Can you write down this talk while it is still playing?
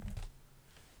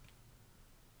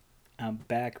I'm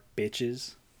back,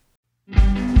 bitches.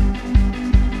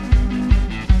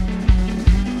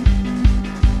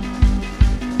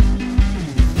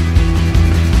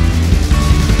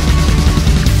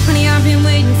 Honey, I've been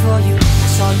waiting for you. I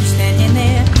saw you standing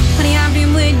there. Honey, I've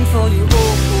been waiting for you.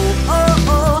 Oh, oh, oh,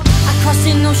 oh. I crossed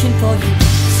an ocean for you.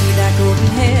 See that golden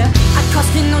hair? I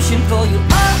crossed an ocean for you.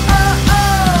 Oh, oh, oh.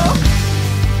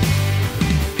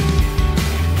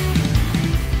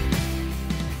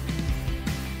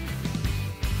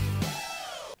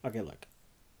 Okay, look.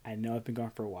 I know I've been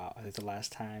gone for a while. I think the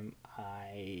last time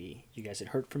you guys had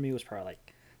heard from me was probably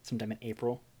like sometime in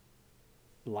April.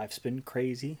 Life's been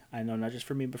crazy. I know not just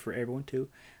for me, but for everyone too.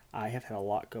 I have had a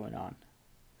lot going on.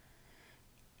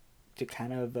 To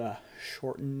kind of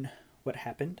shorten what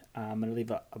happened, I'm going to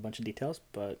leave a bunch of details,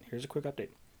 but here's a quick update.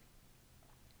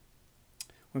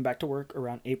 Went back to work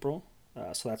around April,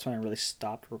 so that's when I really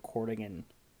stopped recording and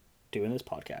doing this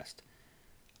podcast.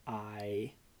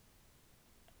 I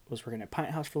was working at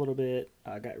Pint House for a little bit.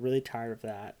 I got really tired of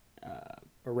that.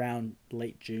 Around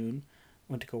late June,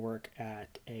 went to go work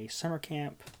at a summer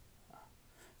camp.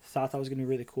 Thought that was going to be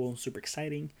really cool and super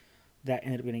exciting. That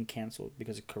ended up getting canceled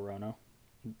because of Corona,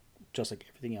 just like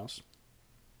everything else.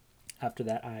 After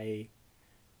that,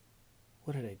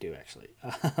 what did I do actually?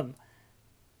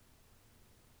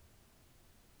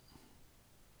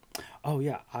 Oh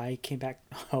yeah, I came back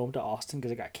home to Austin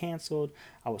because it got canceled.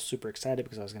 I was super excited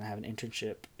because I was going to have an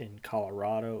internship in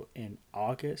Colorado in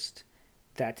August.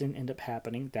 That didn't end up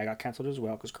happening. That got canceled as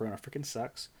well because Corona freaking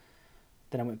sucks.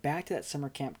 Then I went back to that summer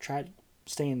camp, tried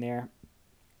staying there,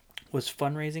 was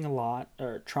fundraising a lot,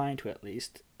 or trying to at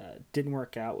least. Didn't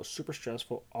work out, was super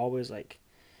stressful, always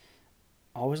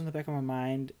in the back of my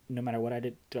mind, no matter what I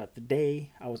did throughout the day,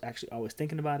 I was actually always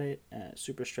thinking about it,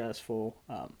 super stressful,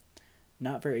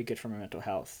 not very good for my mental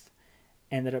health.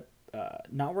 Ended up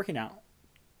not working out.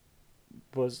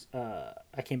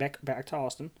 I came back to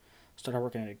Austin, started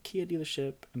working at a Kia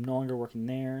dealership. I'm no longer working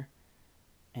there.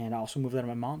 And I also moved out of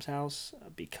my mom's house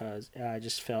because I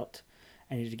just felt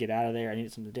I needed to get out of there. I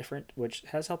needed something different, which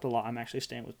has helped a lot. I'm actually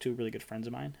staying with two really good friends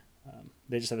of mine.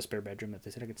 They just have a spare bedroom that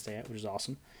they said I could stay at, which is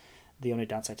awesome. The only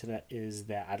downside to that is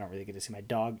that I don't really get to see my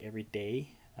dog every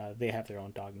day. They have their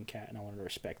own dog and cat, and I wanted to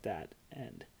respect that.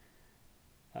 And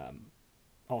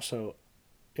also,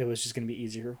 it was just going to be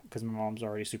easier because my mom's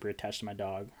already super attached to my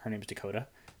dog. Her name is Dakota.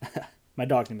 My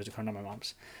dog's name is Dakota, not my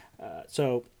mom's.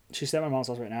 So she's at my mom's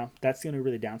house right now. That's the only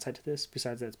really downside to this.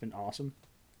 Besides that, it's been awesome.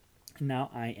 Now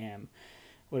I am,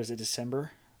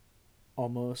 December?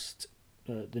 Almost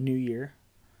the new year.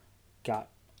 Got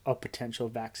a potential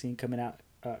vaccine coming out.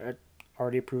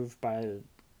 Already approved by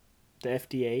the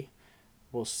FDA.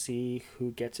 We'll see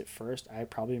who gets it first. I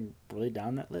probably am really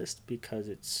down that list because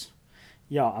it's...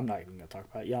 Y'all, I'm not even going to talk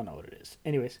about it. Y'all know what it is.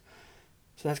 Anyways,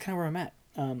 so that's kind of where I'm at.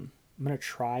 I'm going to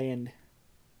try and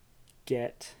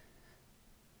get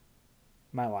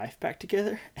my life back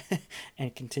together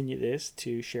and continue this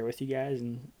to share with you guys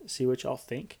and see what y'all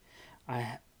think.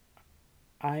 My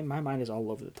mind is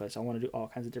all over the place. I want to do all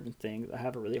kinds of different things. I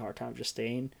have a really hard time just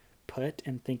staying put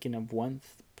and thinking of one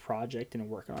project and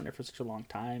working on it for such a long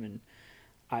time. And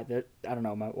I don't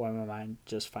know why my mind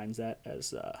just finds that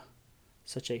as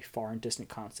such a far and distant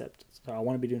concept. So I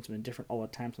want to be doing something different all the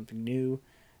time, something new.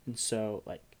 And so,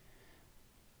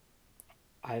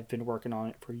 I've been working on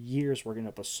it for years, working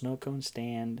up a snow cone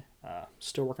stand.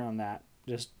 Still working on that.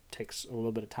 Just takes a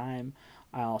little bit of time.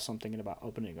 I also am thinking about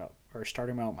opening up or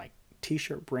starting my own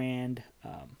t-shirt brand,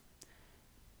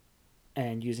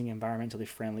 and using environmentally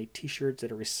friendly t-shirts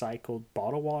that are recycled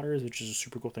bottle waters, which is a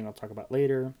super cool thing I'll talk about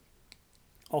later.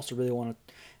 Also really want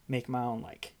to make my own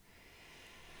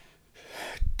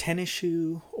tennis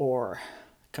shoe or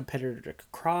competitor to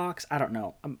Crocs. I don't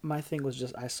know. My thing was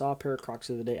just I saw a pair of Crocs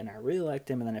the other day and I really liked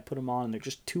them, and then I put them on and they're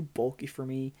just too bulky for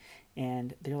me,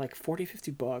 and they're like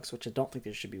 $40-$50, which I don't think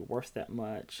they should be worth that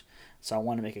much. So I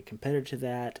want to make a competitor to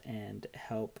that and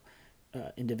help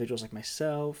individuals like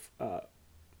myself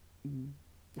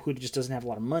who just doesn't have a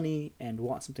lot of money and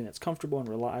want something that's comfortable and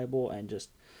reliable and just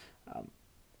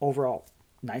overall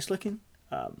nice looking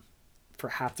for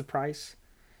half the price.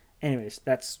 Anyways,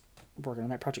 that's working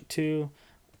on that project too.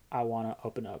 I want to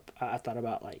open up, I thought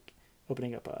about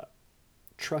opening up a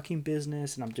trucking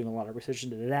business, and I'm doing a lot of research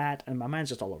into that, and my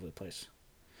mind's just all over the place.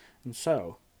 And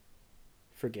so,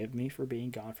 forgive me for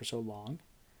being gone for so long.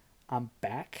 I'm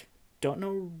back. Don't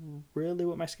know really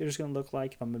what my schedule's going to look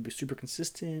like, if I'm going to be super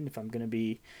consistent, if I'm going to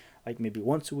be maybe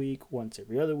once a week, once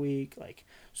every other week,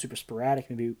 super sporadic,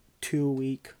 maybe 2 a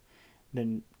week,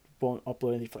 then won't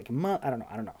upload anything for a month. I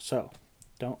don't know. So,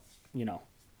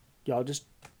 y'all just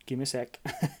give me a sec.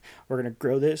 We're going to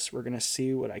grow this. We're going to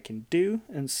see what I can do.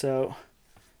 And so,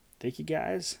 thank you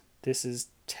guys. This is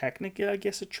technically, I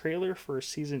guess, a trailer for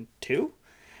season 2.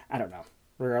 I don't know.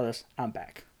 Regardless, I'm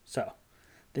back. So,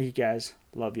 thank you guys.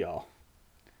 Love y'all.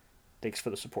 Thanks for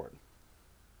the support.